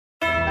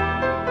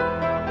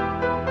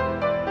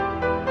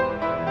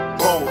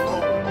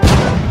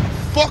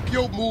fuck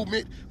your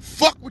movement,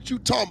 fuck what you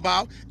talking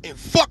about, and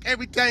fuck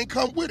everything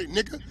come with it,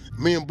 nigga.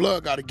 Me and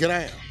Blood gotta get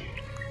down.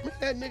 Man,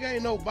 that nigga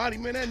ain't nobody,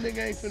 man. That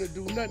nigga ain't finna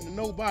do nothing to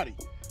nobody.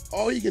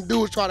 All he can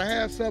do is try to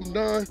have something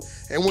done,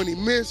 and when he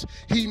miss,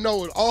 he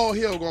know it all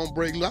hell gonna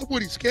break loose. That's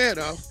what he's scared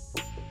of.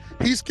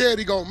 He's scared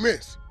he gonna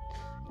miss.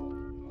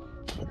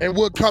 And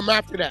we'll come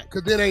after that,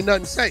 because then ain't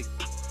nothing safe.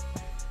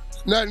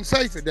 Nothing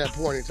safe at that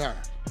point in time.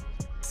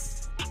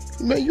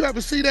 Man, you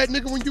ever see that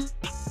nigga when you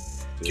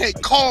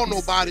can't call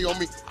nobody on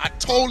me? I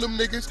told them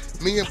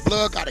niggas, me and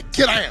Blood gotta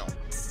get down.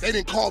 They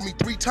didn't call me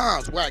 3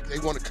 times, Wack. They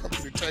want to come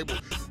to the table.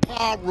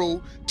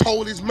 Paru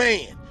told his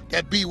man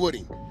that be with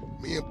him.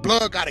 Me and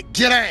Blood gotta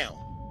get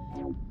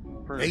down.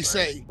 They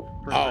say,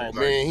 oh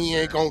man, he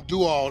ain't gonna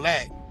do all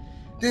that.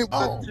 Then,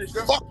 oh,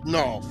 fuck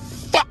no,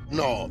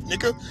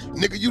 nigga.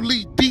 Nigga, you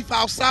leave beef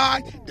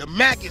outside, the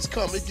maggots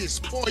come, it gets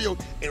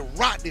spoiled and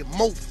rotten,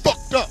 more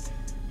fucked up.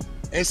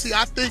 And see,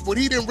 I think what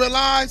he didn't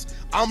realize,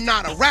 I'm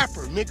not a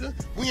rapper, nigga.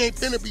 We ain't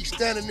finna be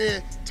standing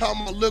there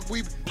talking about, look,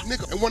 we,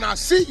 nigga. And when I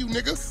see you,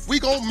 nigga, we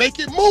gonna make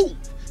it move.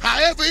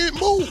 However it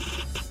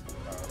moves.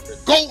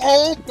 Go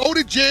home, go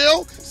to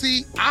jail.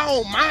 See, I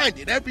don't mind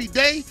it. Every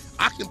day,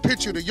 I can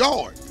picture the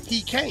yard.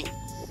 He can't.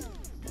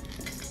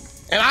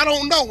 And I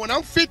don't know, when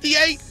I'm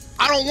 58,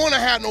 I don't wanna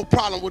have no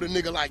problem with a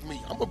nigga like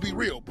me. I'm gonna be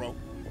real, bro.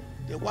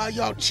 Then why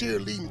y'all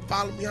cheerleading,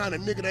 following behind a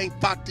nigga that ain't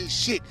bought this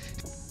shit?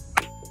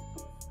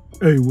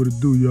 Hey, what it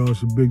do, y'all?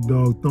 It's your big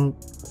dog Thump.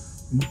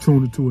 You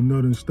tuned into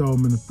another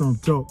installment of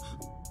Thump Talks.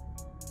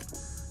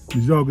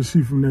 As y'all can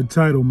see from that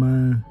title,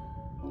 man,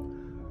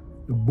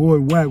 the boy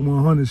Wack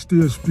 100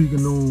 still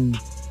speaking on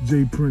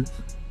J Prince.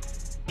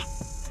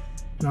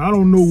 Now, I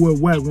don't know what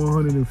Wack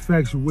 100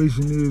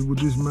 infatuation is with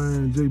this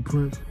man, J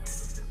Prince,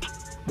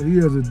 but he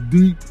has a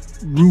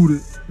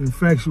deep-rooted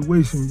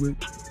infatuation with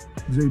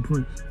J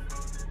Prince.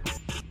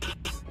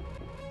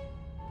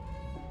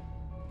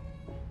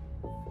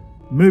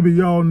 Maybe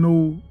y'all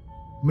know,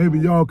 maybe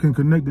y'all can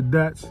connect the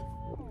dots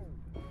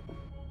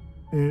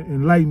and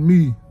enlighten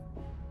me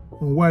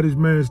on why this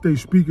man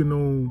stays speaking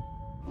on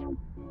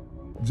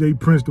J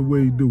Prince the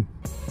way he do.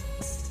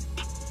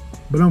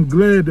 But I'm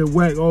glad that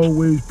Wack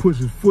always puts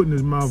his foot in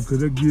his mouth, because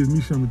that gives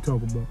me something to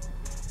talk about.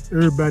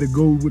 Everybody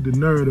goes with the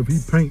narrative he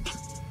paints.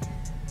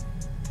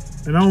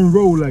 And I don't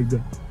roll like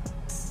that.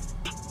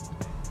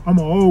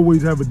 I'ma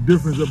always have a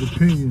difference of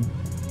opinion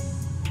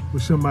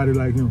with somebody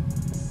like him.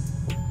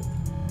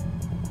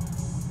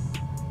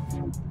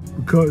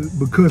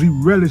 Because he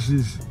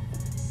relishes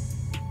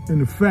in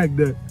the fact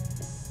that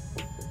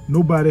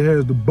nobody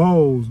has the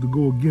balls to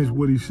go against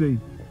what he say.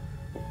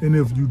 And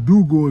if you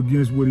do go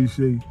against what he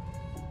say,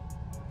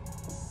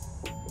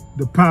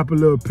 the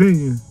popular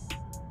opinion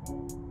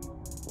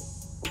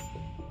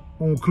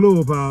on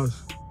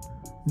Clubhouse,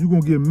 you're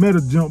gonna get meta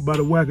jumped by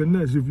the whacker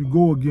nuts if you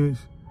go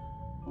against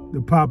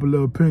the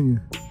popular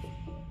opinion.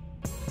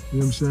 You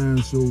know what I'm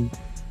saying? So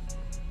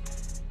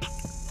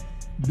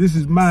this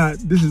is my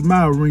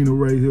arena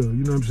right here.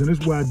 You know what I'm saying?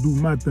 That's where I do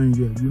my thing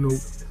at. You know,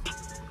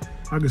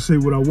 I can say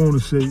what I want to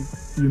say.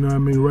 You know what I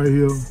mean? Right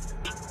here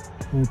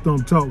on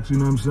Thump Talks. You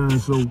know what I'm saying?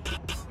 So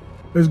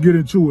let's get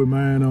into it,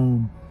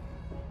 man.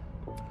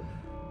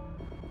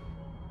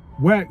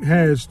 Wack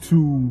has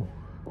to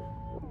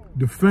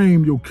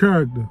defame your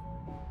character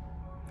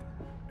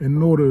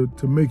in order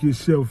to make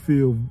himself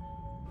feel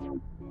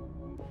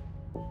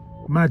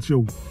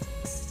macho.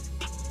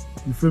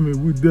 You feel me?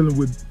 We're dealing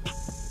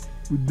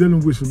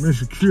with some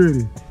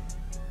insecurity,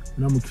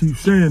 and I'm gonna keep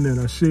saying that.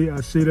 I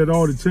say that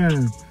all the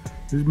time.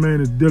 This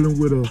man is dealing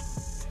with a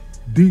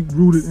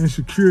deep-rooted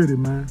insecurity,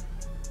 man.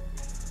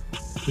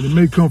 And it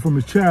may come from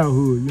his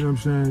childhood. You know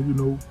what I'm saying?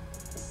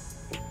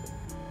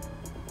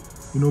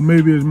 You know,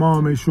 maybe his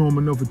mom ain't show him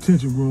enough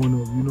attention growing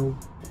up. You know,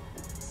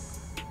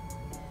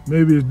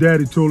 maybe his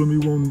daddy told him he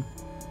wasn't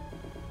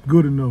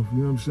good enough. You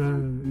know what I'm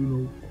saying? You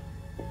know,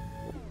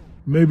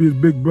 maybe his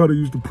big brother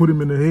used to put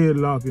him in the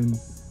headlock and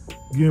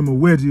give him a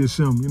wedgie or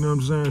something, you know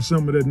what I'm saying?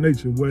 Something of that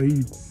nature, where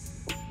he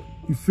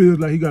feels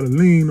like he got to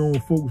lean on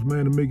folks,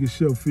 man, to make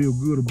himself feel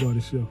good about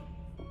himself.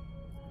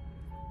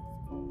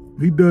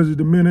 He does it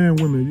to men and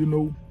women, you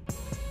know.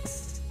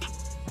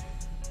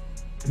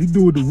 He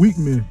do it to weak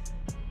men.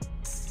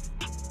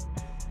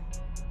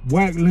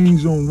 Wack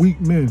leans on weak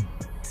men.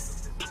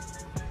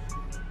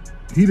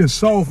 He done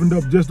softened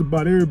up just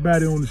about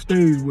everybody on the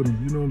stage with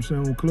him, you know what I'm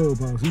saying, on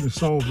Clubhouse. He done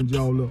softened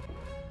y'all up.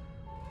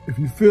 If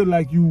you feel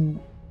like you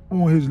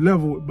on his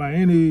level by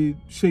any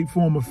shape,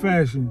 form, or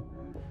fashion,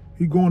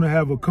 he gonna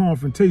have a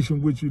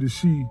confrontation with you to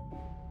see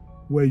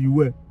where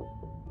you at.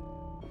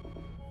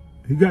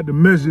 He got to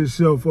measure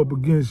himself up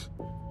against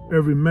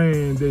every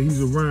man that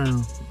he's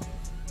around.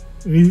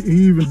 And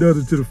he even does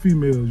it to the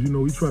females, you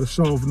know. He try to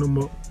soften them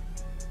up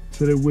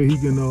so that way he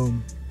can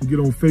get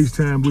on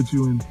FaceTime with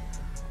you and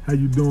how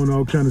you doing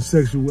all kind of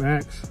sexual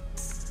acts,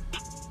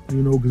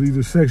 you know, because he's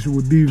a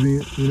sexual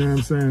deviant, you know what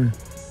I'm saying?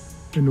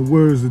 In the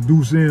words of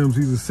Deuce M's,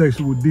 he's a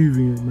sexual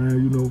deviant,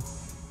 man, you know.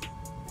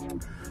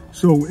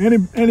 So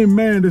any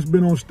man that's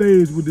been on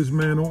stage with this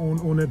man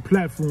on that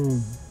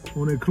platform,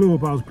 on that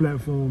Clubhouse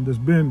platform, that's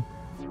been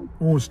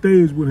on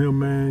stage with him,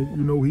 man,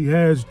 you know, he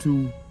has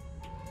to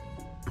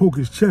poke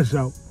his chest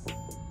out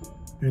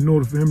in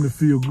order for him to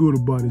feel good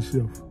about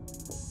himself.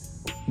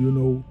 You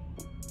know,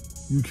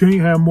 you can't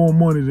have more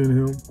money than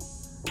him.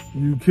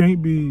 You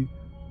can't be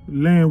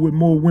laying with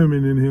more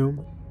women than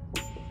him.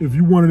 If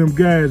you one of them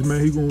guys,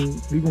 man, he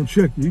gonna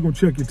check you. He gonna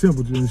check your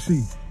temperature and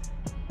see.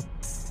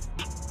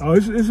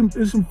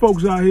 It's some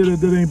folks out here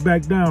that ain't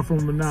back down from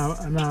him, and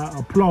I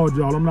applaud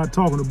y'all. I'm not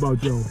talking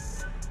about y'all.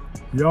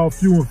 Y'all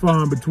few and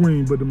far in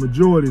between, but the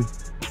majority,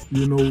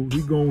 you know,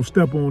 he gonna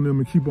step on them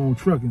and keep on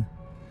trucking.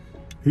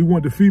 He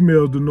want the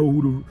females to know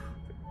who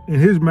in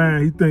his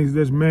mind, he thinks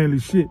that's manly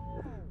shit.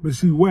 But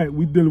see, Wack,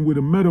 we dealing with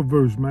a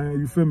metaverse, man.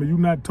 You feel me? You're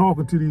not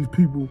talking to these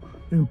people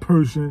in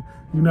person.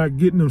 You're not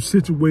getting them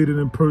situated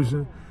in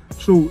person.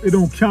 So it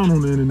don't count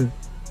on the internet.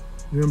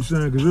 You know what I'm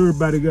saying? Because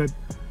everybody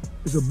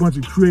it's a bunch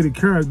of creative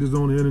characters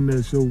on the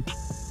internet. So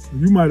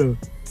you might have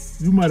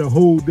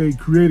hold their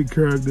creative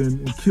character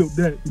and killed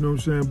that, you know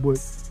what I'm saying? But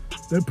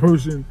that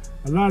person,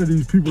 a lot of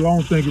these people, I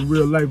don't think in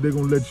real life they're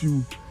gonna let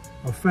you,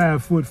 a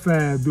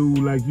 5'5" dude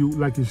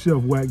like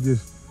yourself, Wack,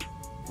 just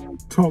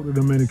talk to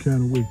them any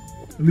kind of way.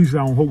 At least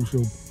I don't hope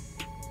so.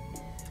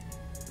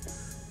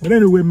 But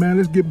anyway, man,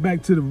 let's get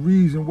back to the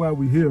reason why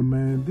we here,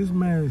 man. This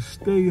man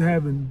stay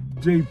having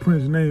J.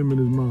 Prince's name in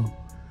his mouth.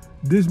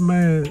 This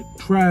man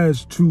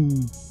tries to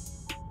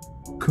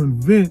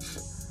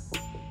convince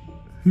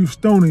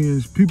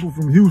Houstonians, people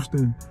from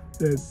Houston,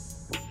 that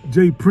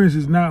J. Prince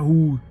is not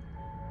who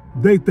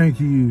they think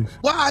he is.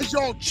 Why is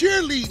y'all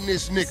cheerleading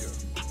this nigga?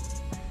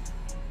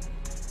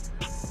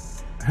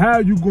 How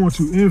are you going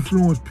to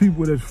influence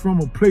people that's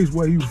from a place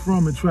where he's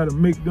from and try to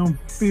make them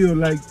feel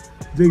like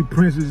J.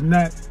 Prince is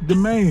not the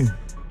man?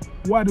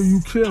 Why do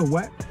you care,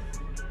 Wack?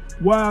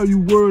 Why are you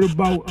worried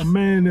about a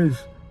man that's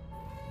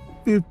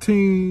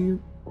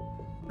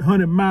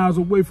 1,500 miles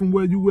away from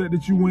where you at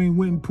that you ain't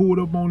went and pulled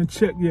up on and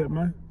checked yet,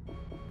 man?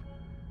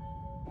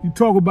 You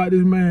talk about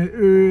this man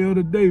every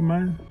other day,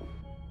 man.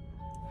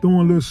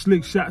 Throwing little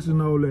slick shots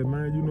and all that,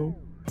 man, you know.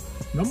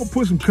 And I'm gonna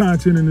put some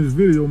content in this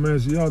video, man,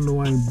 so y'all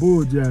know I ain't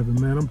bull jabbing,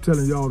 man. I'm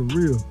telling y'all the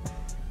real.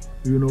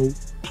 You know,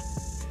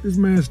 this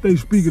man stay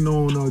speaking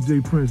on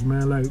J. Prince,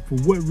 man. Like, for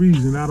what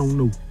reason, I don't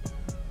know.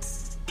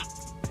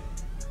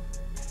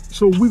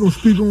 So we gonna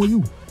speak on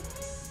you.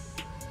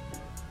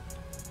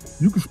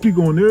 You can speak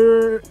on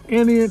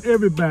any and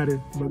everybody,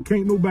 but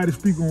can't nobody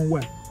speak on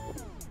Wack.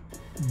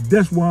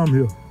 That's why I'm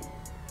here.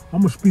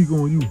 I'm gonna speak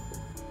on you.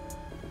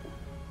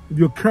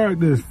 Your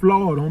character is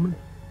flawed, homie.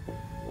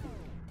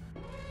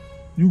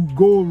 You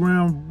go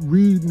around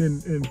reading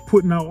and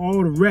putting out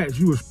all the rats.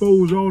 You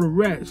expose all the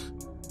rats,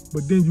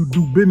 but then you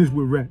do business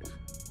with rats.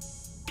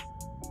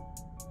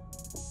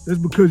 That's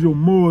because your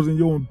morals and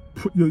your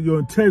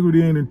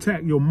integrity ain't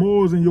intact. Your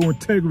morals and your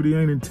integrity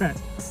ain't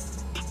intact.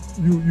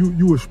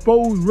 You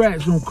expose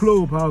rats on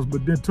Clubhouse,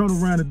 but then turn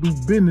around and do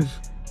business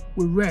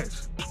with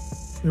rats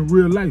in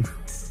real life.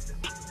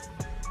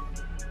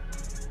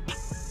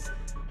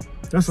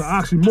 That's an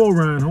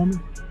oxymoron, homie.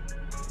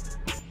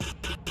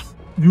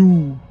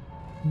 You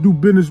do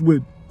business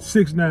with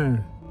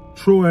 6ix9ine,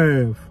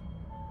 Troy Ave,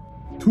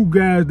 two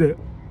guys that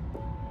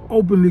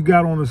openly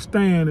got on a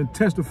stand and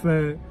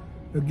testified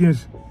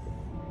against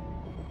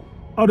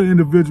other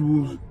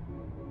individuals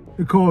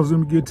that caused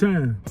them to get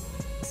time.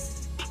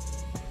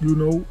 You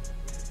know?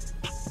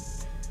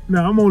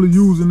 Now, I'm only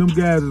using them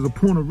guys as a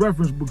point of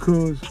reference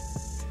because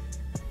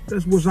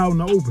that's what's out in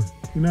the open.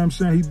 You know what I'm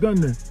saying? He done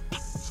that.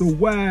 So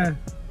why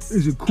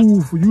is it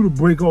cool for you to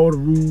break all the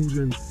rules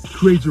and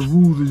create your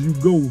rules as you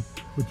go,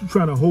 but you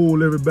trying to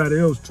hold everybody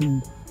else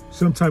to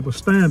some type of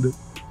standard?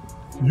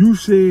 You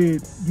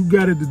said you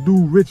got it to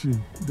do Richie,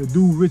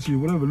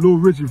 whatever, Lil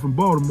Richie from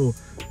Baltimore.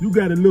 You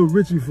got it, Lil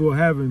Richie, for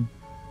having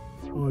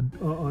an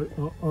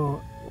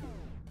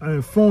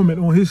informant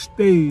on his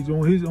stage,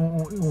 on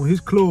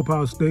his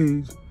Clubhouse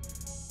stage.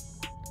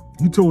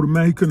 You told him,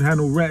 man, he couldn't have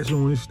no rats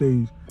on his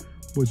stage,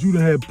 but you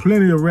done had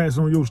plenty of rats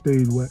on your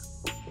stage, Wack.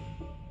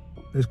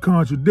 That's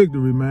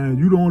contradictory, man.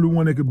 You the only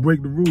one that could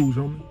break the rules,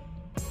 homie.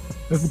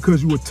 That's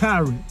because you a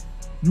tyrant.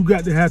 You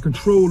got to have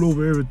control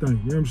over everything.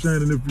 You know what I'm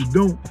saying? And if you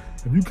don't,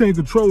 if you can't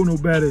control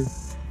nobody,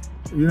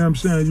 you know what I'm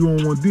saying, you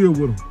don't want to deal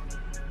with them.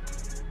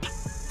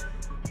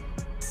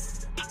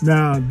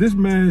 Now, this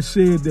man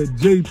said that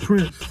J.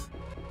 Prince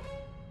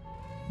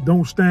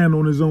don't stand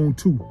on his own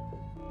too.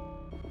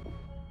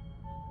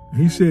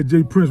 He said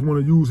J. Prince want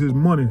to use his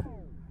money,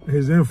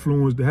 his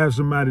influence to have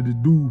somebody to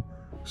do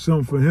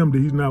something for him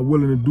that he's not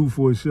willing to do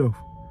for himself.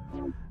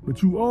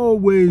 But you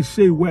always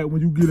say, Wack,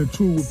 when you get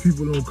into it with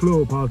people on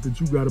Clubhouse,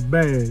 that you got a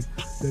bag,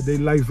 that their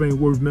life ain't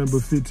worth nothing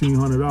but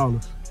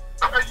 $1,500.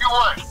 I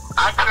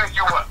tell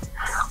you what,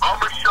 I'm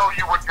gonna show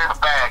you what this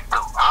bag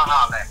do. I'll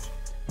holler at you.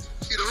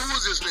 Keita, who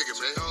is this nigga,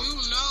 man? You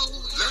know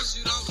who he is,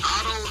 you don't know.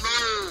 I don't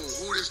know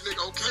who this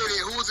nigga. Okay,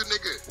 then who is the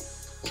nigga?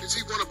 Since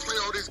he wanna play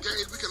all these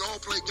games, we can all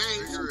play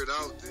games. Figure it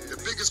out, then. The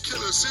biggest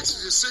killer of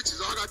sixes is sixes.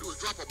 All I gotta do is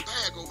drop a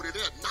bag over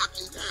there, knock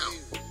him down.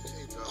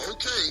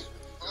 Okay.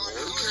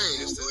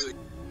 Okay.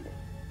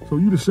 So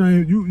you the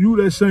same, you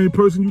that same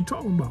person you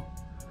talking about.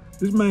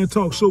 This man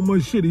talks so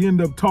much shit, he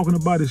end up talking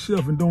about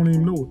himself and don't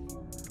even know it.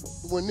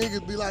 When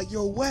niggas be like,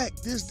 yo, Wack,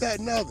 this, that,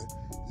 and other.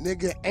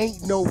 Nigga,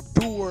 ain't no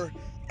doer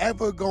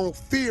ever gonna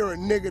fear a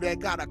nigga that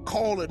gotta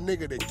call a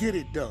nigga to get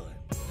it done.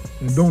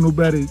 And don't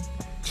nobody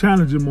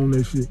challenge him on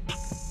that shit.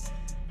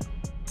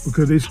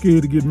 Because they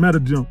scared to get meta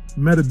jump,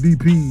 meta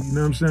DP, you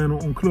know what I'm saying,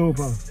 on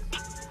Clubhouse.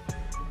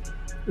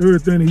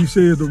 Everything that he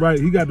says the right,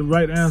 he got the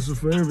right answer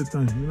for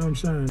everything, you know what I'm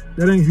saying?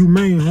 That ain't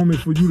humane, homie,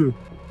 for you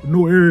to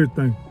know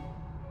everything.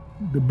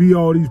 To be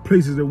all these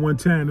places at one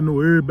time, to know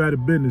everybody's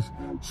business,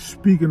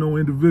 speaking on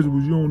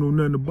individuals you don't know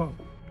nothing about.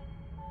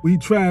 He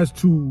tries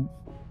to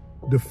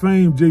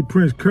defame J.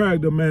 Prince's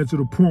character, man, to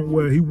the point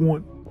where he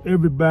want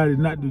everybody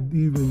not to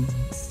even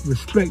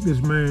respect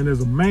this man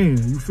as a man,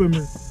 you feel me?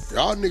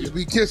 Y'all niggas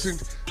be kissing,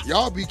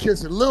 y'all be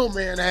kissing Lil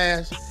Man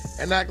ass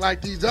and act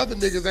like these other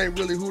niggas ain't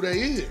really who they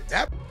is.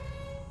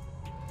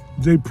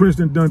 J. Prince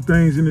done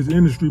things in this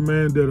industry,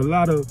 man, that a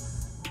lot of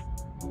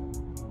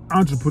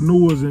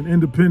entrepreneurs and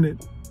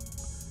independent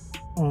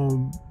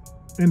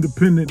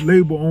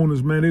label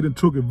owners, man, they done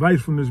took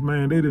advice from this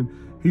man.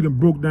 He done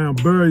broke down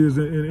barriers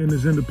in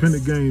this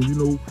independent game, you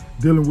know,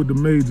 dealing with the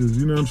majors,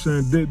 you know what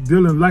I'm saying?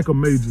 Dealing like a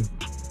major.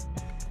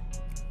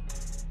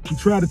 He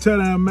tried to tear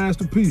down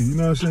Master P, you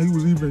know what I'm saying? He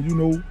was even,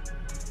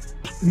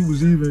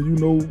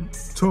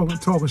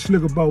 talking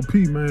slick about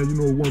P, man, you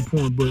know, at one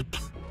point. But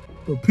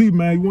P,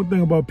 man, one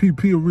thing about P a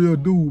real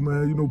dude,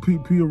 man, you know, P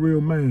a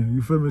real man,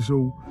 you feel me?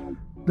 So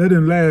that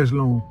didn't last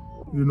long,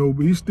 you know,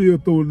 but he still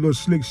throw little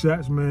slick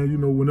shots, man, you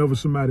know, whenever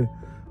somebody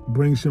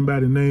brings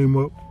somebody's name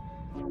up.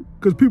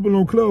 Because people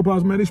on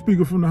Clubhouse, man, they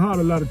speaking from the heart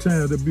a lot of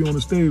times that be on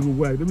the stage with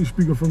Wack. They be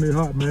speaking from their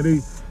heart, man.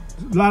 A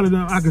lot of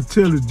them, I can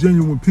tell is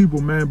genuine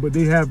people, man, but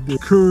they have the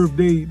curve,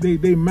 they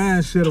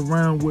mindset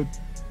around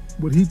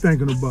what he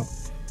thinking about.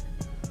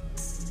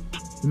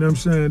 You know what I'm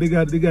saying? They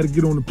got to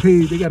get on the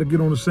page, they got to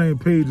get on the same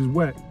page as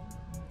Wack.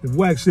 If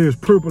Wack says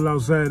purple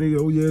outside, they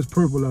go, oh yeah, it's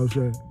purple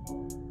outside.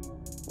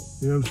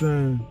 You know what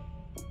I'm saying?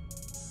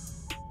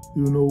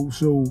 You know,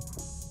 so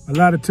a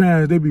lot of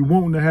times they be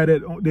wanting to have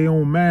their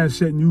own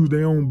mindset and use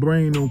their own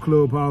brain on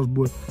Clubhouse,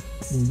 but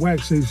when Wack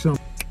says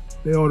something,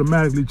 they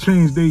automatically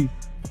change they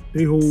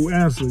whole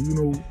answer, you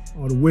know,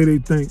 or the way they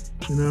think,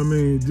 you know what I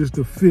mean, just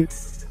to fit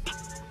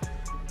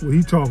what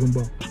he talking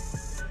about.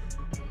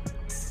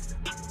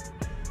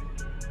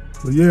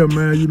 But yeah,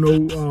 man, you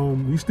know,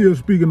 he's still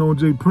speaking on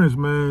J. Prince,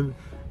 man.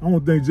 I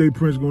don't think J.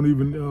 Prince gonna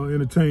even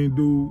entertain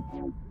dude.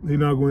 He's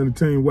not gonna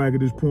entertain Wack at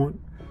this point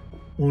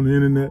on the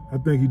internet. I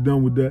think he's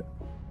done with that.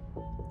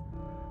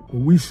 But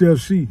we shall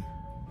see.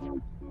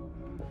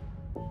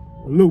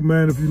 Look,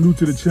 man, if you're new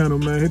to the channel,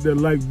 man, hit that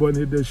like button,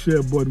 hit that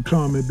share button,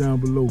 comment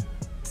down below.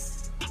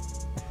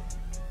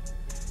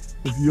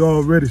 If you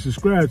already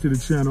subscribed to the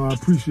channel, I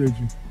appreciate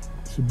you.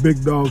 It's your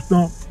big dog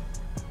Thump.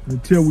 And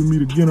until we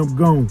meet again, I'm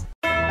gone.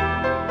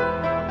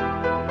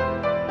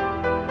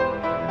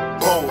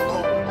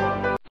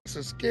 It's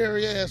a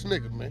scary ass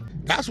nigga, man.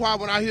 That's why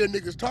when I hear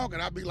niggas talking,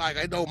 I be like,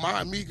 hey, don't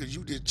mind me, because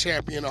you just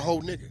champion a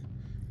whole nigga.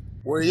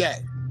 Where he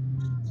at?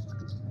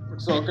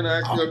 So can I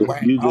ask you a Wack.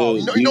 question?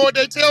 You know what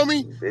they tell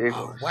me?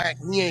 Oh, Wack,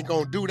 he ain't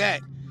gonna do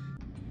that.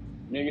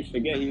 Niggas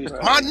forget he was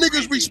My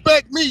niggas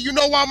respect me. You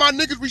know why my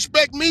niggas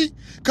respect me?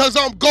 Because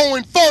I'm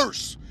going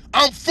first.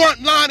 I'm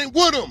front lining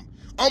with them.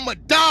 I'm a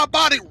die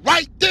about it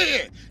right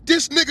there.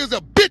 This nigga's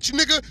a bitch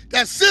nigga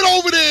that sit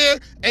over there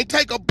and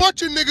take a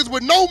bunch of niggas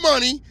with no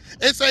money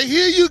and say,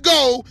 here you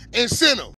go, and send them.